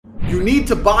You need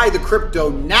to buy the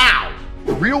crypto now.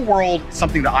 The real world is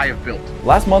something that I have built.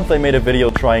 Last month I made a video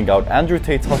trying out Andrew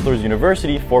Tate Hustlers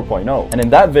University 4.0, and in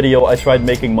that video I tried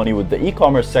making money with the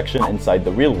e-commerce section inside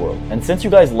the real world. And since you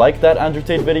guys liked that Andrew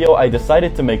Tate video, I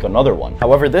decided to make another one.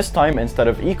 However, this time instead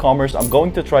of e-commerce, I'm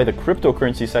going to try the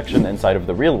cryptocurrency section inside of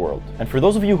the real world. And for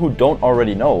those of you who don't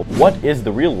already know, what is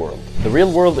the real world? The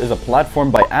Real World is a platform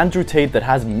by Andrew Tate that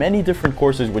has many different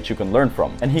courses which you can learn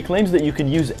from, and he claims that you can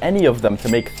use any of them to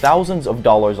make thousands of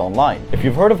dollars online. If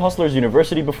you've heard of Hustlers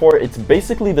University before, it's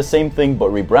basically the same thing but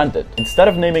rebranded. Instead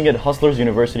of naming it Hustlers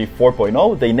University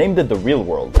 4.0, they named it the Real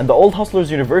World. And the old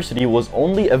Hustlers University was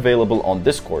only available on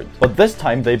Discord. But this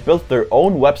time they built their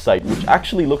own website, which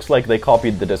actually looks like they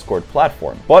copied the Discord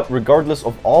platform. But regardless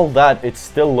of all that, it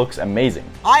still looks amazing.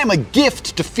 I am a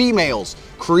gift to females,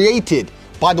 created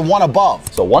by the one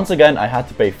above. So once again, I had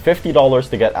to pay $50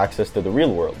 to get access to the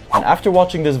real world. And after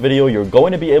watching this video, you're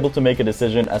going to be able to make a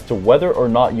decision as to whether or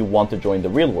not you want to join the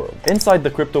real world. Inside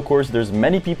the crypto course, there's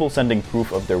many people sending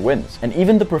proof of their wins. And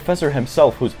even the professor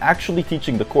himself, who's actually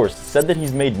teaching the course, said that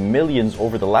he's made millions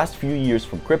over the last few years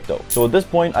from crypto. So at this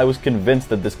point, I was convinced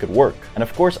that this could work. And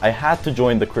of course, I had to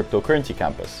join the cryptocurrency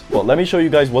campus. Well, let me show you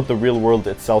guys what the real world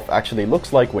itself actually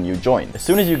looks like when you join. As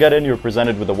soon as you get in, you're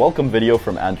presented with a welcome video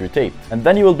from Andrew Tate. And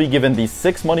then you will be given these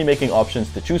 6 money-making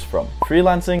options to choose from: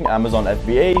 freelancing, Amazon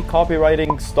FBA,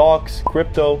 copywriting, stocks,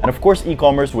 crypto, and of course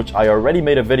e-commerce, which I already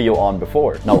made a video on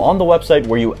before. Now on the website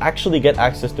where you actually get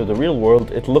access to the real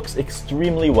world, it looks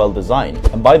extremely well designed.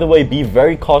 And by the way, be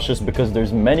very cautious because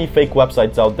there's many fake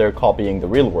websites out there copying the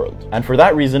real world. And for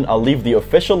that reason, I'll leave the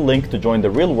official link to join the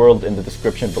real world in the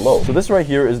description below. So this right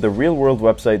here is the real world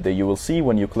website that you will see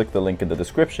when you click the link in the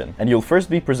description. And you'll first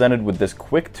be presented with this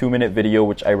quick 2-minute video,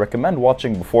 which I recommend watching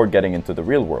before getting into the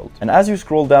real world. And as you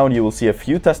scroll down, you will see a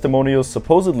few testimonials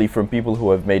supposedly from people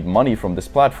who have made money from this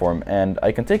platform, and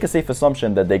I can take a safe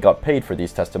assumption that they got paid for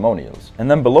these testimonials. And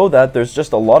then below that, there's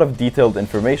just a lot of detailed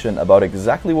information about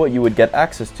exactly what you would get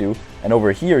access to, and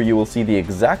over here you will see the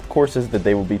exact courses that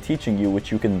they will be teaching you,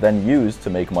 which you can then use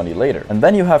to make money later. And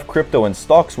then you have crypto and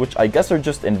stocks, which I guess are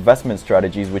just investment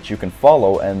strategies which you can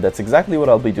follow, and that's exactly what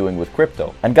I'll be doing with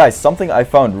crypto. And guys, something I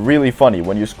found really funny: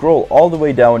 when you scroll all the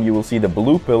way down, you will see the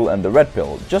blue pill and the red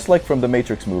pill, just like from the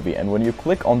Matrix movie, and when you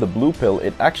click on the blue pill,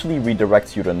 it actually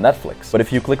redirects you to Netflix. But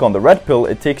if you click on the red pill,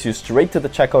 it takes you straight to the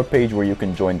checkout page where you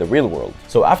can join the real world.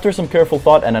 So after some careful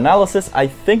thought and analysis, I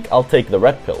think I'll take the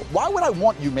red pill. Why would I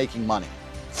want you making money?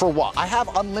 For what? I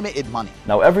have unlimited money.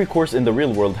 Now every course in the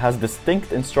real world has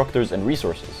distinct instructors and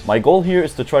resources. My goal here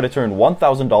is to try to turn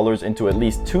 $1,000 into at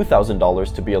least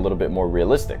 $2,000 to be a little bit more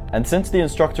realistic. And since the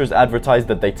instructors advertise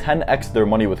that they 10x their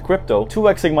money with crypto,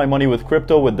 2xing my money with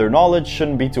crypto with their knowledge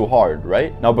shouldn't be too hard,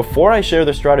 right? Now before I share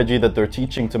the strategy that they're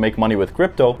teaching to make money with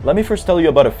crypto, let me first tell you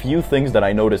about a few things that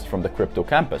I noticed from the crypto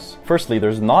campus. Firstly,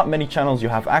 there's not many channels you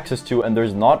have access to, and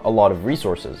there's not a lot of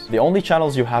resources. The only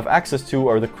channels you have access to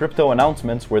are the crypto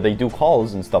announcements, where they do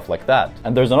calls and stuff like that.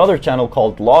 And there's another channel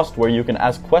called Lost where you can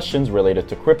ask questions related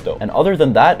to crypto. And other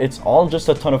than that, it's all just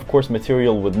a ton of course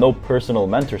material with no personal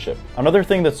mentorship. Another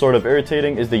thing that's sort of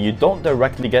irritating is that you don't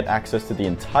directly get access to the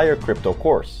entire crypto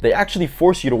course. They actually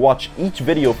force you to watch each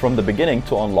video from the beginning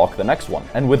to unlock the next one.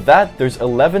 And with that, there's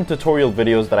 11 tutorial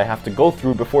videos that I have to go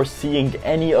through before seeing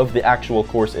any of the actual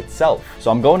course itself.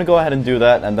 So I'm going to go ahead and do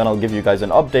that, and then I'll give you guys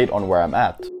an update on where I'm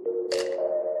at.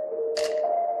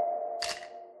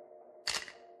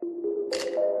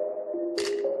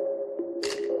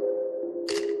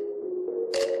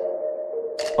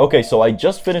 Okay, so I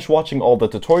just finished watching all the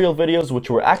tutorial videos,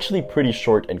 which were actually pretty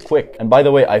short and quick. And by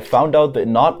the way, I found out that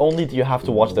not only do you have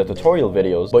to watch the tutorial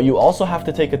videos, but you also have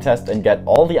to take a test and get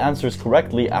all the answers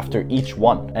correctly after each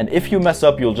one. And if you mess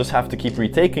up, you'll just have to keep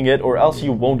retaking it, or else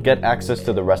you won't get access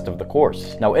to the rest of the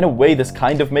course. Now, in a way, this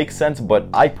kind of makes sense, but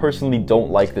I personally don't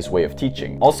like this way of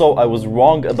teaching. Also, I was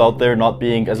wrong about there not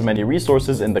being as many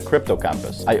resources in the crypto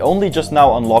campus. I only just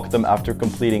now unlocked them after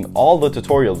completing all the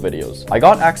tutorial videos. I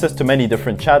got access to many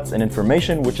different chats and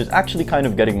information, which is actually kind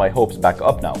of getting my hopes back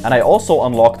up now. And I also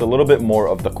unlocked a little bit more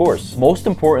of the course. Most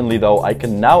importantly though, I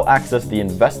can now access the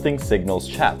Investing Signals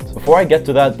chat. Before I get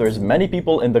to that, there's many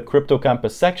people in the crypto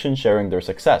campus section sharing their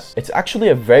success. It's actually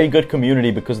a very good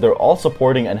community because they're all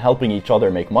supporting and helping each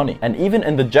other make money. And even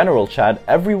in the general chat,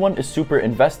 everyone is super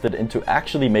invested into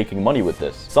actually making money with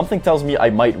this. Something tells me I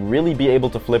might really be able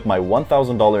to flip my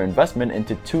 $1,000 investment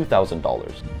into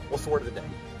 $2,000. What's the word of the day?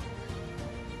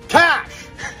 Cash!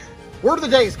 Where do the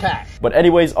days cash? But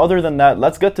anyways, other than that,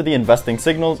 let's get to the investing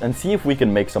signals and see if we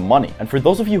can make some money. And for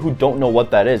those of you who don't know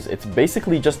what that is, it's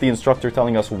basically just the instructor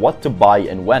telling us what to buy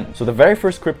and when. So the very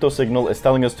first crypto signal is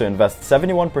telling us to invest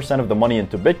 71% of the money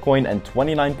into Bitcoin and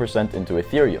 29% into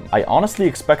Ethereum. I honestly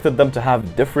expected them to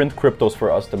have different cryptos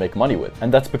for us to make money with.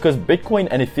 And that's because Bitcoin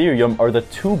and Ethereum are the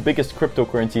two biggest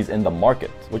cryptocurrencies in the market,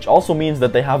 which also means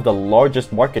that they have the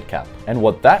largest market cap. And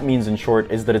what that means in short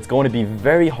is that it's going to be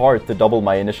very hard to double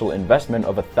my initial investment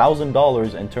of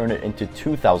 $1,000 and turn it into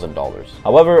 $2,000.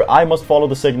 However, I must follow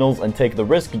the signals and take the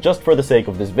risk just for the sake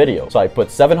of this video. So I put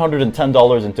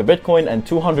 $710 into Bitcoin and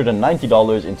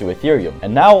 $290 into Ethereum.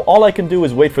 And now all I can do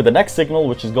is wait for the next signal,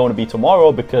 which is going to be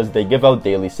tomorrow because they give out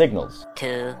daily signals.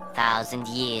 2,000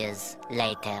 years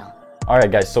later.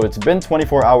 Alright guys, so it's been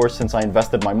 24 hours since I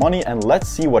invested my money and let's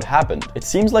see what happened. It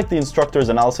seems like the instructor's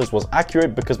analysis was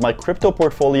accurate because my crypto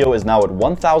portfolio is now at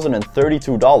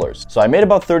 $1,032. So I made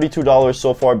about $32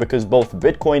 so far because both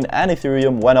Bitcoin and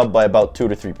Ethereum went up by about 2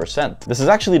 to 3%. This is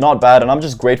actually not bad and I'm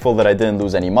just grateful that I didn't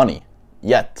lose any money.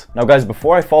 Yet. Now guys,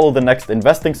 before I follow the next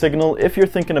investing signal, if you're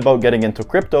thinking about getting into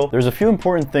crypto, there's a few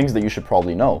important things that you should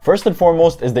probably know. First and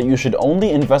foremost is that you should only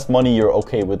invest money you're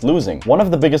okay with losing. One of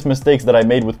the biggest mistakes that I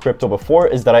made with crypto before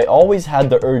is that I always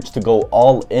had the urge to go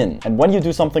all in. And when you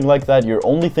do something like that, you're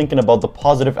only thinking about the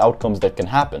positive outcomes that can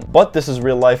happen. But this is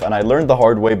real life and I learned the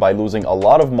hard way by losing a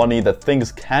lot of money that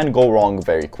things can go wrong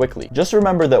very quickly. Just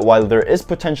remember that while there is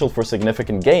potential for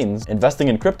significant gains, investing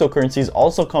in cryptocurrencies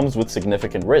also comes with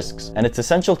significant risks. And it's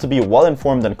essential to be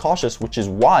well-informed and cautious, which is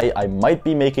why I might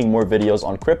be making more videos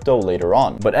on crypto later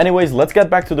on. But anyways, let's get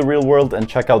back to the real world and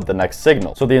check out the next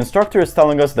signal. So the instructor is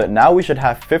telling us that now we should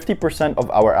have 50%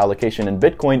 of our allocation in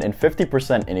Bitcoin and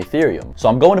 50% in Ethereum. So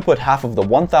I'm going to put half of the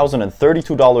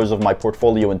 $1,032 of my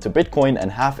portfolio into Bitcoin and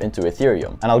half into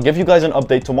Ethereum. And I'll give you guys an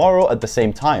update tomorrow at the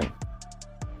same time.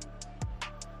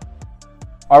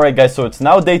 Alright guys, so it's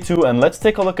now day 2 and let's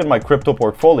take a look at my crypto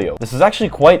portfolio. This is actually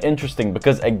quite interesting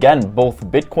because again, both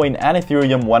Bitcoin and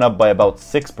Ethereum went up by about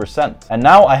 6%. And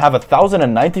now I have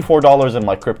 $1,094 in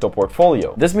my crypto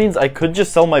portfolio. This means I could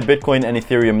just sell my Bitcoin and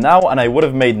Ethereum now and I would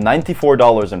have made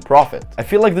 $94 in profit. I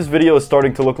feel like this video is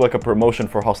starting to look like a promotion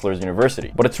for Hustlers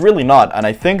University, but it's really not, and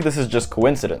I think this is just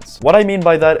coincidence. What I mean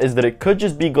by that is that it could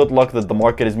just be good luck that the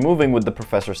market is moving with the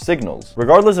professor's signals.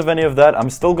 Regardless of any of that, I'm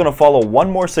still gonna follow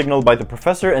one more signal by the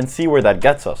professor and see where that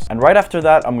gets us. And right after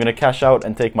that, I'm gonna cash out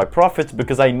and take my profits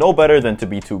because I know better than to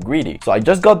be too greedy. So I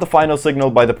just got the final signal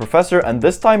by the professor and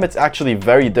this time it's actually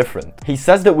very different. He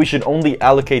says that we should only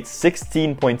allocate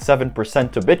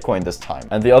 16.7% to Bitcoin this time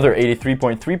and the other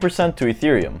 83.3% to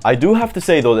Ethereum. I do have to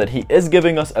say though that he is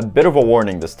giving us a bit of a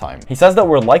warning this time. He says that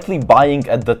we're likely buying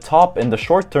at the top in the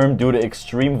short term due to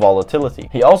extreme volatility.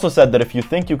 He also said that if you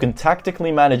think you can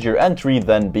tactically manage your entry,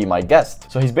 then be my guest.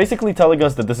 So he's basically telling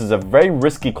us that this is a very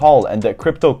risky call and that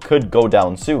crypto could go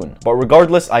down soon. But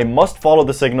regardless, I must follow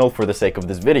the signal for the sake of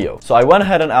this video. So I went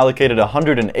ahead and allocated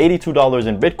 $182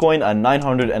 in Bitcoin and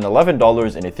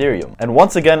 $911 in Ethereum. And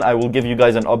once again, I will give you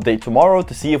guys an update tomorrow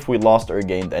to see if we lost or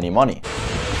gained any money.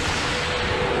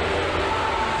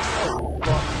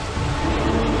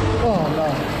 Oh no.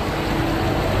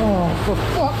 Oh, for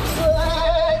fuck's sake.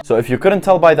 So if you couldn't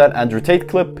tell by that Andrew Tate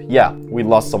clip, yeah, we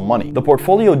lost some money. The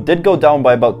portfolio did go down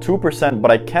by about 2%,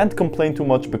 but I can't complain too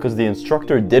much because the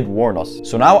instructor did warn us.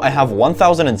 So now I have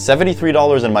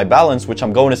 $1,073 in my balance, which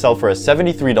I'm going to sell for a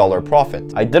 $73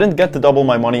 profit. I didn't get to double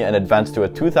my money and advance to a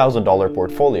 $2,000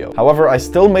 portfolio. However, I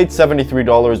still made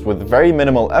 $73 with very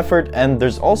minimal effort, and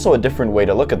there's also a different way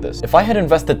to look at this. If I had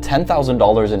invested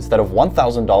 $10,000 instead of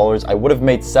 $1,000, I would have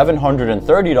made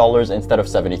 $730 instead of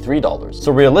 $73.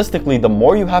 So realistically, the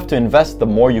more you have to invest, the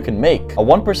more you can make. A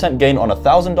 1% gain on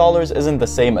 $1,000 isn't the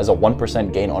same as a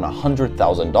 1% gain on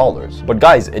 $100,000. But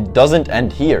guys, it doesn't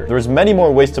end here. There's many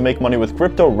more ways to make money with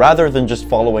crypto rather than just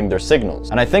following their signals.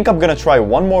 And I think I'm gonna try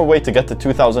one more way to get to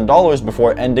 $2,000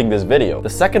 before ending this video. The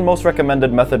second most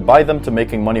recommended method by them to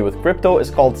making money with crypto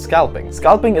is called scalping.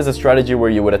 Scalping is a strategy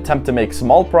where you would attempt to make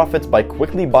small profits by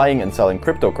quickly buying and selling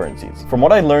cryptocurrencies. From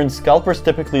what I learned, scalpers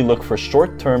typically look for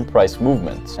short-term price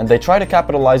movements, and they try to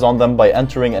capitalize on them by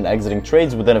entering and exiting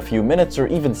trades within a few minutes or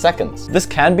even seconds. This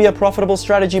can be a profitable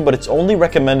strategy, but it's only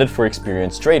recommended for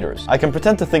experienced traders. I can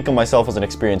pretend to think of myself as an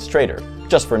experienced trader,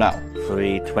 just for now.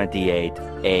 3:28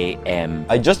 a.m.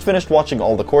 I just finished watching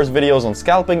all the course videos on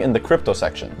scalping in the crypto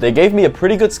section. They gave me a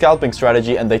pretty good scalping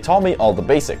strategy and they taught me all the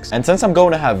basics. And since I'm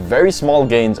going to have very small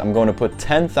gains, I'm going to put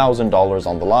 $10,000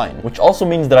 on the line, which also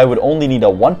means that I would only need a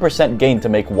 1% gain to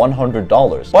make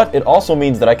 $100. But it also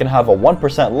means that I can have a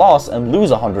 1% loss and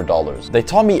lose $100. They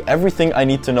taught me everything I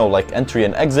need to know, like entry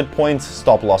and exit points,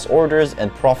 stop loss orders,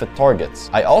 and profit targets.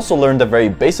 I also learned a very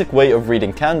basic way of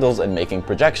reading candles and making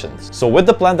projections. So with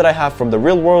the plan that I have from the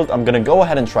real world, I'm gonna go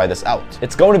ahead and try this out.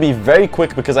 It's going to be very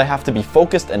quick because I have to be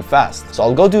focused and fast. So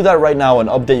I'll go do that right now and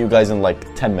update you guys in like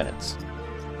 10 minutes.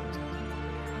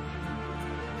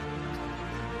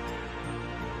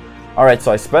 Alright,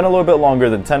 so I spent a little bit longer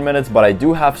than 10 minutes, but I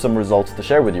do have some results to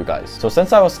share with you guys. So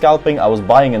since I was scalping, I was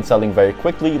buying and selling very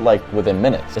quickly, like within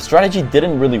minutes. The strategy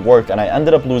didn't really work and I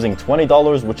ended up losing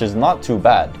 $20, which is not too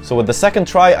bad. So with the second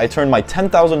try, I turned my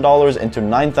 $10,000 into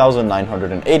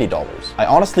 $9,980. I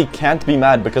honestly can't be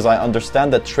mad because I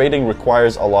understand that trading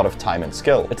requires a lot of time and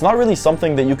skill. It's not really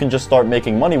something that you can just start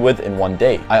making money with in one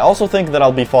day. I also think that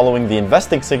I'll be following the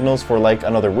investing signals for like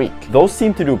another week. Those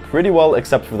seem to do pretty well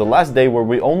except for the last day where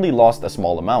we only lost a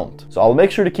small amount. So I'll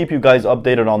make sure to keep you guys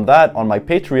updated on that on my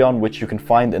Patreon, which you can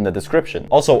find in the description.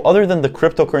 Also, other than the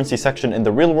cryptocurrency section in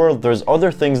the real world, there's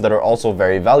other things that are also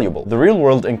very valuable. The real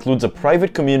world includes a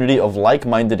private community of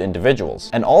like-minded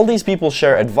individuals, and all these people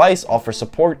share advice, offer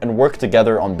support, and work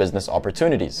together on business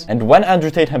opportunities. And when Andrew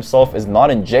Tate himself is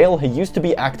not in jail, he used to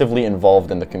be actively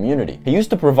involved in the community. He used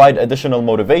to provide additional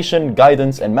motivation,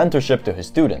 guidance, and mentorship to his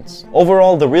students.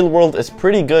 Overall, the real world is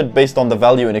pretty good based on the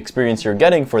value and experience you're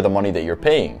getting for the money that you're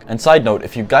paying. And side note,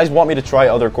 if you guys want me to try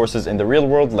other courses in the real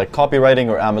world like copywriting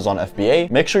or Amazon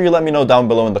FBA, make sure you let me know down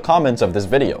below in the comments of this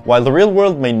video. While the real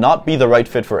world may not be the right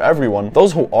fit for everyone,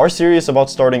 those who are serious about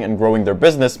starting and growing their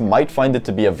business might find it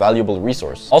to be a valuable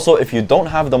resource. Also, if you don't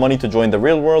have the money to join the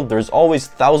real world, there's always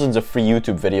thousands of free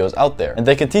YouTube videos out there, and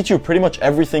they can teach you pretty much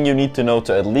everything you need to know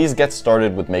to at least get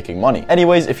started with making money.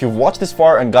 Anyways, if you've watched this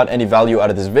far and got any value out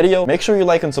of this video, make sure you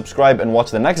like and subscribe and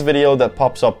watch the next video that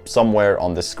pops up somewhere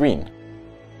on the screen.